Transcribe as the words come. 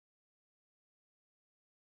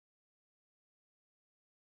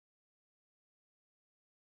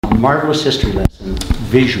marvelous history lesson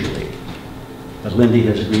visually. But Lindy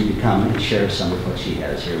has agreed to come and share some of what she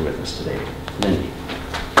has here with us today. Lindy.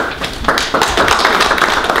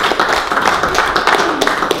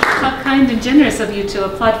 How kind and generous of you to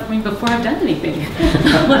applaud for me before I've done anything.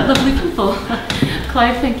 What lovely people.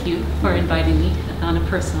 Clive, thank you for inviting me on a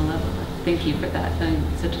personal level. Thank you for that.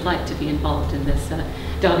 It's a delight to be involved in this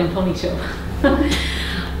dog and pony show.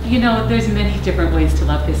 You know, there's many different ways to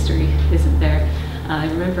love history, isn't there? I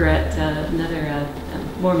remember at another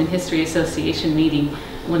Mormon History Association meeting,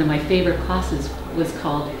 one of my favorite classes was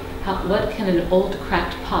called What Can an Old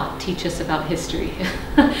Cracked Pot Teach Us About History?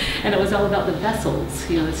 And it was all about the vessels,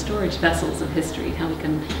 you know, the storage vessels of history, how we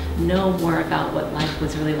can know more about what life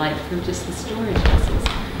was really like through just the storage vessels.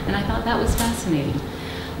 And I thought that was fascinating.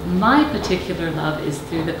 My particular love is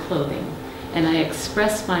through the clothing, and I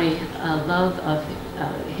express my love of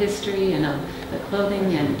history and of the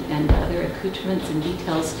clothing and other accoutrements and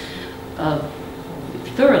details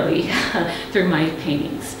thoroughly through my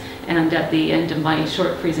paintings. And at the end of my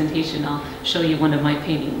short presentation, I'll show you one of my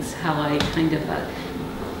paintings, how I kind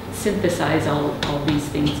of synthesize all these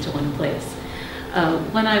things to one place.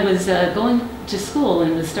 When I was going to school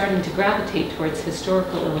and was starting to gravitate towards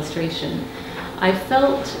historical illustration, I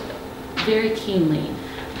felt very keenly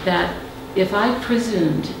that if I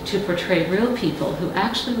presumed to portray real people who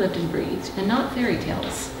actually lived and breathed, and not fairy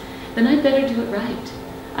tales, then I'd better do it right.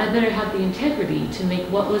 I'd better have the integrity to make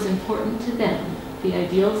what was important to them, the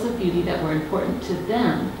ideals of beauty that were important to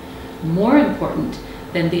them, more important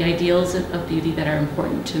than the ideals of beauty that are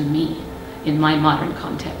important to me in my modern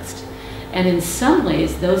context. And in some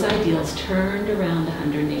ways, those ideals turned around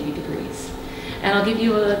 180 degrees. And I'll give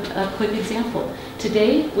you a quick example.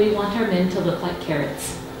 Today, we want our men to look like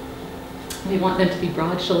carrots. We want them to be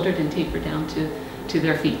broad-shouldered and taper down to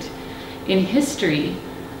their feet. In history,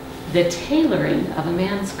 the tailoring of a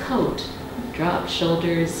man's coat, dropped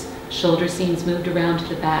shoulders, shoulder seams moved around to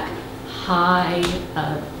the back, high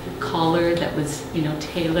collar that was, you know,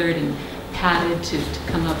 tailored and padded to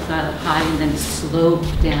come up high and then slope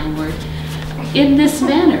downward in this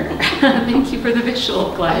manner. Thank you for the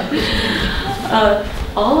visual, Clive.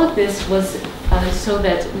 All of this was so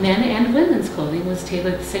that men and women's clothing was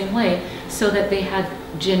tailored the same way, so that they had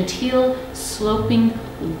genteel, sloping,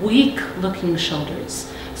 weak-looking shoulders,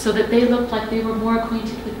 so that they looked like they were more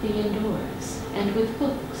acquainted with the indoors and with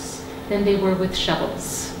books than they were with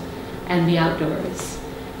shovels and the outdoors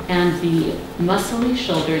and the muscly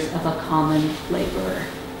shoulders of a common laborer.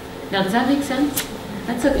 Now, does that make sense?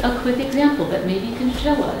 That's a quick example that maybe can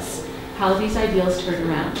show us how these ideals turn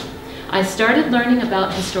around. I started learning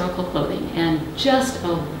about historical clothing, and just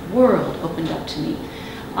a world opened up to me.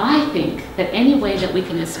 I think that any way that we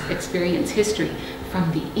can experience history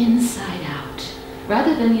from the inside out,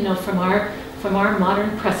 rather than, you know, from our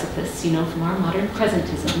modern precipice, you know, from our modern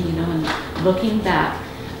presentism, you know, and looking back,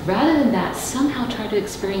 rather than that, somehow try to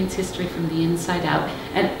experience history from the inside out.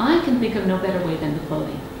 And I can think of no better way than the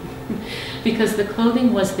clothing. Because the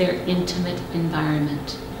clothing was their intimate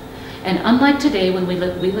environment. And unlike today, when we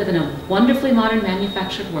live in a wonderfully modern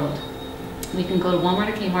manufactured world, we can go to Walmart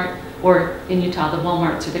or Kmart, or in Utah, the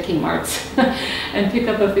Walmarts or the Kmarts, and pick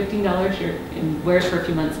up a $15 shirt and wear it for a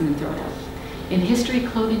few months and then throw it out. In history,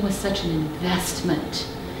 clothing was such an investment.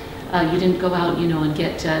 You didn't go out, you know, and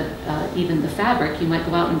get even the fabric. You might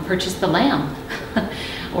go out and purchase the lamb,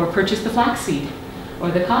 or purchase the flaxseed, or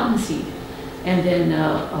the cottonseed, and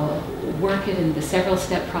then work it in the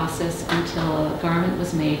several-step process until a garment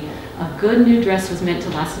was made. A good new dress was meant to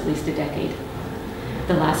last at least a decade,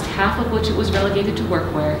 the last half of which it was relegated to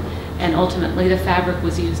workwear, and ultimately the fabric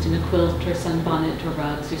was used in a quilt or sunbonnet or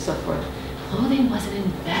rugs or so forth. Clothing was an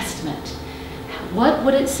investment. What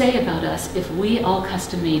would it say about us if we all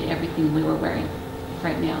custom-made everything we were wearing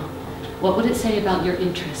right now? What would it say about your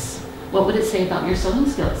interests? What would it say about your sewing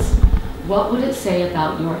skills? What would it say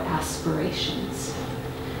about your aspirations?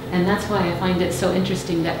 And that's why I find it so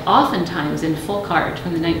interesting that oftentimes in folk art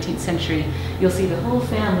from the 19th century, you'll see the whole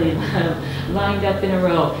family lined up in a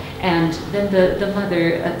row, and then the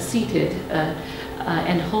mother seated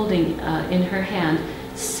and holding in her hand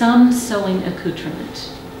some sewing accoutrement.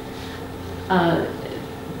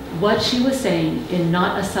 What she was saying in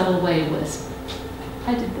not a subtle way was,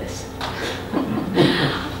 I did this.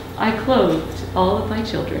 I clothed all of my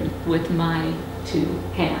children with my two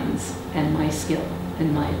hands and my skill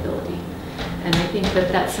and my ability. And I think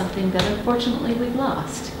that that's something that unfortunately we've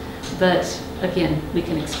lost. But again, we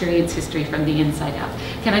can experience history from the inside out.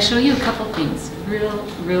 Can I show you a couple things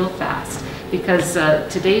real fast? Because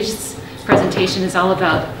today's presentation is all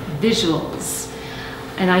about visuals.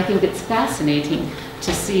 And I think it's fascinating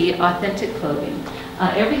to see authentic clothing.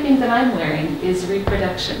 Everything that I'm wearing is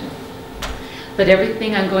reproduction, but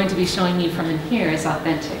everything I'm going to be showing you from in here is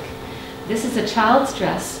authentic. This is a child's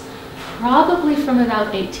dress, probably from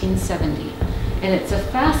about 1870, and it's a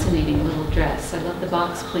fascinating little dress. I love the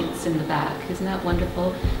box pleats in the back. Isn't that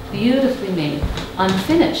wonderful? Beautifully made,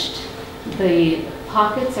 unfinished. The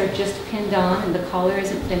pockets are just pinned on and the collar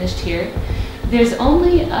isn't finished here. There's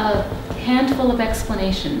only a handful of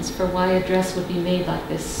explanations for why a dress would be made like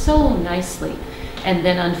this so nicely and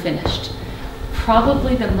then unfinished.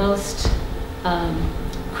 Probably the most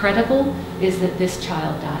credible is that this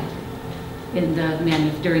child died in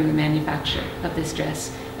during the manufacture of this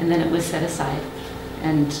dress, and then it was set aside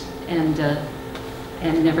and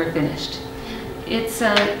never finished. It's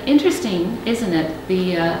interesting, isn't it,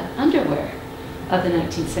 the underwear of the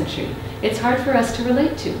 19th century. It's hard for us to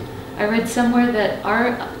relate to. I read somewhere that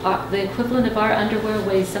the equivalent of our underwear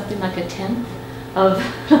weighs something like a tenth of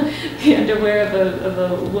the underwear of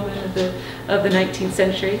a woman of the 19th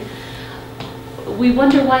century. We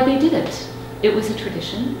wonder why they did it. It was a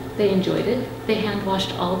tradition. They enjoyed it. They hand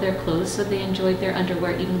washed all their clothes, so they enjoyed their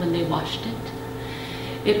underwear even when they washed it.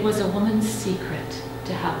 It was a woman's secret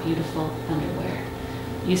to have beautiful underwear.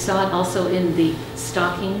 You saw it also in the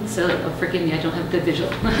stockings. Forgive me, I don't have good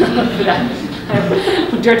visual for that. I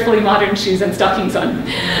have dreadfully modern shoes and stockings on.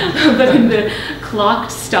 But in the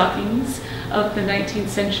clocked stockings of the 19th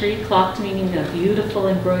century, clocked meaning a beautiful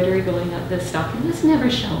embroidery going up the stocking, was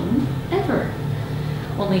never shown, ever.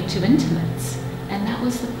 Only to intimates. And that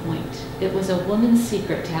was the point. It was a woman's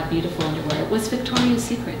secret to have beautiful underwear. It was Victoria's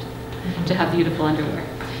secret to have beautiful underwear.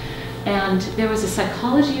 And there was a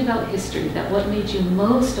psychology about history that what made you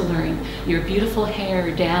most alluring, your beautiful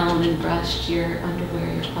hair down and brushed, your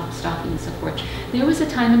underwear, your clock stocking, and so forth. There was a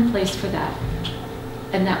time and place for that.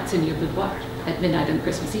 And that's in your boudoir at midnight on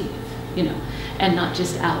Christmas Eve, you know, and not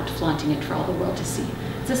just out flaunting it for all the world to see.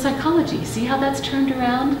 It's a psychology. See how that's turned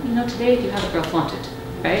around? You know, today if you have a girl, flaunt it,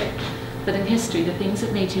 right? But in history, the things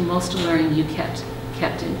that made you most alluring, you kept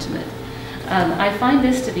intimate. I find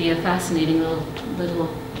this to be a fascinating little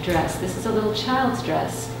dress. This is a little child's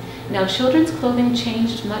dress. Now, children's clothing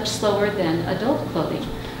changed much slower than adult clothing.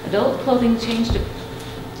 Adult clothing changed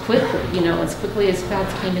quickly, you know, as quickly as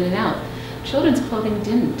fads came in and out. Children's clothing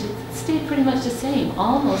didn't. It stayed pretty much the same,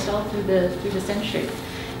 almost all through the century.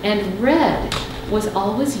 And red was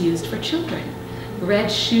always used for children.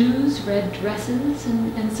 Red shoes, red dresses,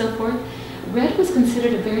 and so forth. Red was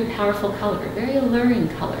considered a very powerful color, a very alluring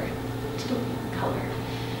color, titillating color.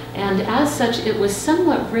 And as such, it was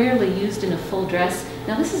somewhat rarely used in a full dress.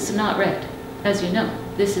 Now, this is not red, as you know.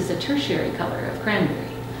 This is a tertiary color of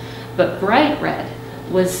cranberry. But bright red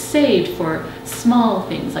was saved for small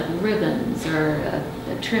things like ribbons or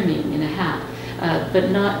a trimming in a hat,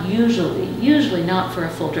 but not usually not for a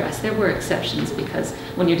full dress. There were exceptions because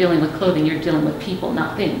when you're dealing with clothing, you're dealing with people,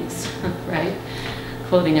 not things, right?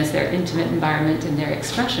 Clothing is their intimate environment and their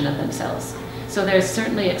expression of themselves. So there's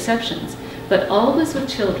certainly exceptions. But always with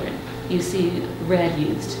children, you see red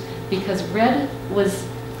used, because red was,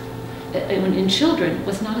 in children,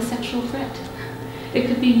 was not a sexual threat. It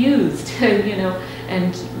could be used, you know,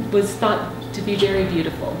 and was thought to be very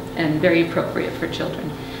beautiful and very appropriate for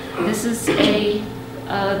children. This is a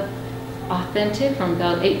authentic, from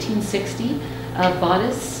about 1860,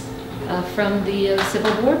 bodice from the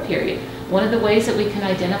Civil War period. One of the ways that we can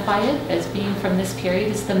identify it as being from this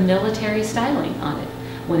period is the military styling on it.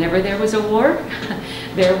 Whenever there was a war,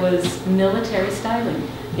 there was military styling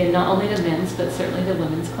in not only the men's, but certainly the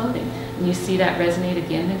women's clothing. And you see that resonate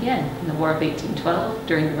again and again in the War of 1812,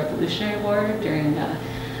 during the Revolutionary War, during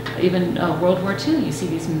even World War II. You see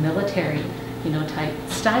these military, you know, type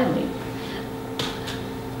styling.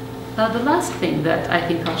 The last thing that I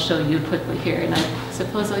think I'll show you quickly here, and I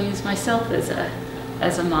suppose I'll use myself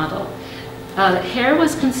as a model. Hair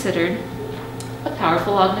was considered a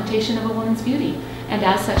powerful augmentation of a woman's beauty. And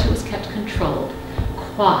as such, it was kept controlled,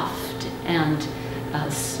 coiffed, and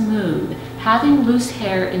smooth. Having loose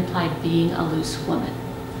hair implied being a loose woman.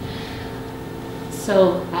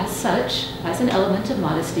 So, as such, as an element of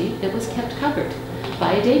modesty, it was kept covered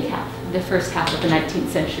by a day cap, the first half of the 19th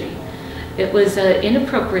century. It was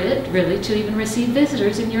inappropriate, really, to even receive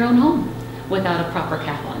visitors in your own home without a proper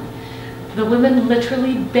cap on. The women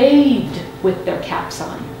literally bathed with their caps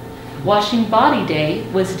on. Washing body day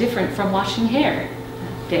was different from washing hair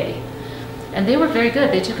day. And they were very good.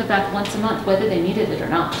 They took a bath once a month, whether they needed it or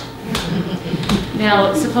not.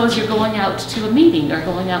 Now, suppose you're going out to a meeting or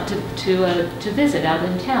going out to visit out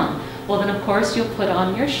in town. Well, then, of course, you'll put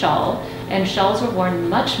on your shawl, and shawls were worn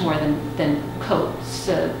much more than coats.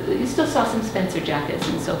 You still saw some Spencer jackets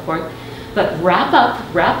and so forth. But wrap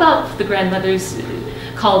up, the grandmothers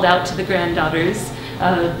called out to the granddaughters,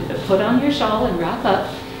 put on your shawl and wrap up.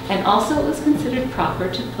 And also it was considered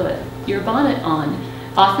proper to put your bonnet on,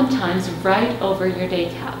 oftentimes right over your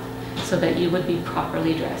day cap, so that you would be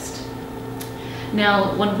properly dressed.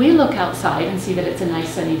 Now, when we look outside and see that it's a nice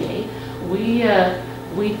sunny day,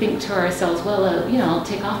 we think to ourselves, well, you know, I'll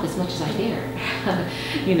take off as much as I dare,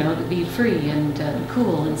 you know, to be free and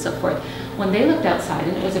cool and so forth. When they looked outside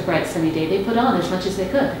and it was a bright sunny day, they put on as much as they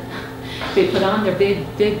could. They put on their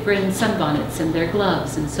big brim sunbonnets and their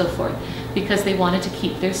gloves and so forth, because they wanted to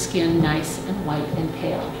keep their skin nice and white and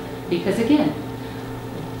pale. Because again,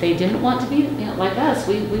 they didn't want to be, you know, like us.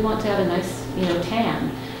 We want to have a nice, you know,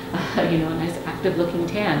 tan, you know, a nice active looking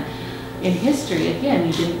tan. In history, again,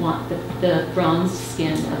 you didn't want the bronzed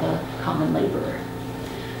skin of a common laborer.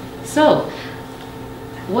 So,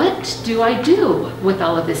 what do I do with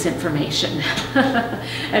all of this information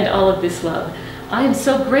and all of this love? I am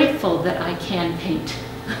so grateful that I can paint.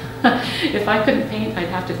 If I couldn't paint, I'd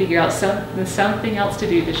have to figure out something else to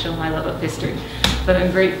do to show my love of history. But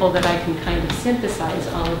I'm grateful that I can kind of synthesize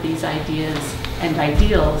all of these ideas and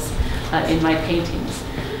ideals in my paintings.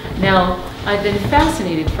 Now, I've been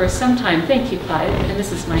fascinated for some time, thank you, Clive, and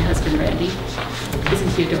this is my husband, Randy. Isn't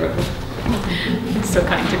he adorable? He's so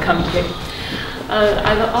kind to come today.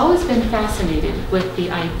 I've always been fascinated with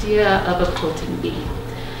the idea of a quilting bee.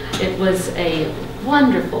 It was a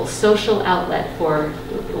wonderful social outlet for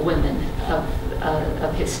women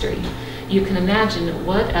of history. You can imagine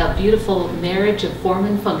what a beautiful marriage of form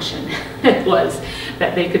and function it was,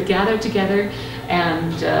 that they could gather together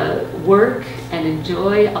and work and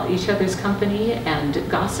enjoy each other's company and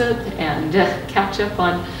gossip and catch up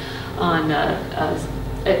on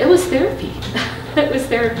it was therapy. It was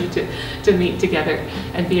therapy to meet together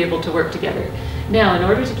and be able to work together. Now, in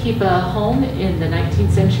order to keep a home in the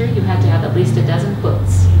 19th century, you had to have at least a dozen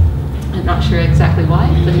quilts. I'm not sure exactly why,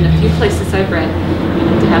 but in a few places I've read,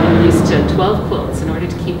 you need to have at least 12 quilts in order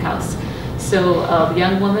to keep house. So a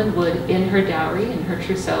young woman would, in her dowry, in her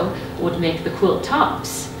trousseau, would make the quilt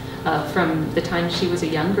tops from the time she was a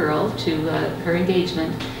young girl to her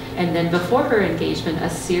engagement. And then before her engagement, a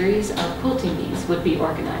series of quilting bees would be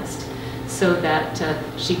organized so that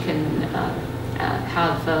she can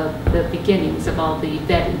have the beginnings of all the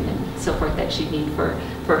bedding and so forth that she'd need for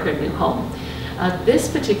her new home.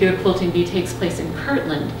 This particular quilting bee takes place in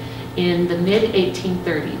Kirtland in the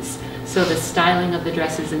mid-1830s. So the styling of the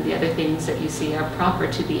dresses and the other things that you see are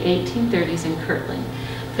proper to the 1830s in Kirtland.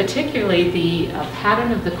 Particularly the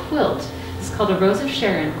pattern of the quilt is called a Rose of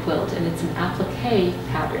Sharon quilt, and it's an applique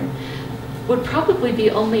pattern. Would probably be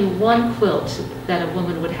only one quilt that a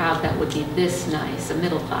woman would have that would be this nice, a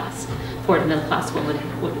middle class, for a middle class woman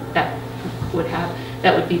that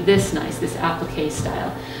would be this nice, this applique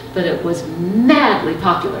style. But it was madly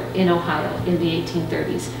popular in Ohio in the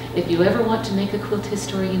 1830s. If you ever want to make a quilt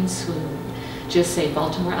historian swoon, just say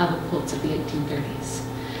Baltimore Oven Quilts of the 1830s.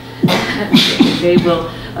 They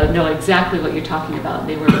will know exactly what you're talking about.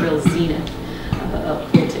 They were a real zenith of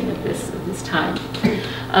quilting of this time.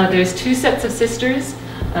 There's two sets of sisters,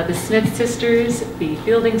 the Smith sisters, the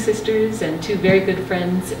Fielding sisters, and two very good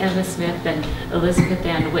friends, Emma Smith and Elizabeth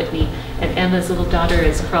Ann Whitney. And Emma's little daughter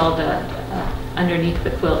is crawled underneath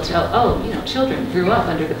the quilt. Oh, you know, children grew up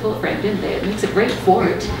under the quilt frame, didn't they? It makes a great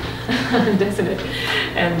fort, doesn't it?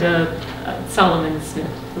 And Solomon Smith,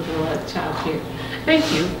 the little child here.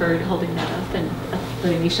 Thank you for holding that up and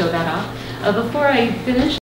letting me show that off. Before I finish,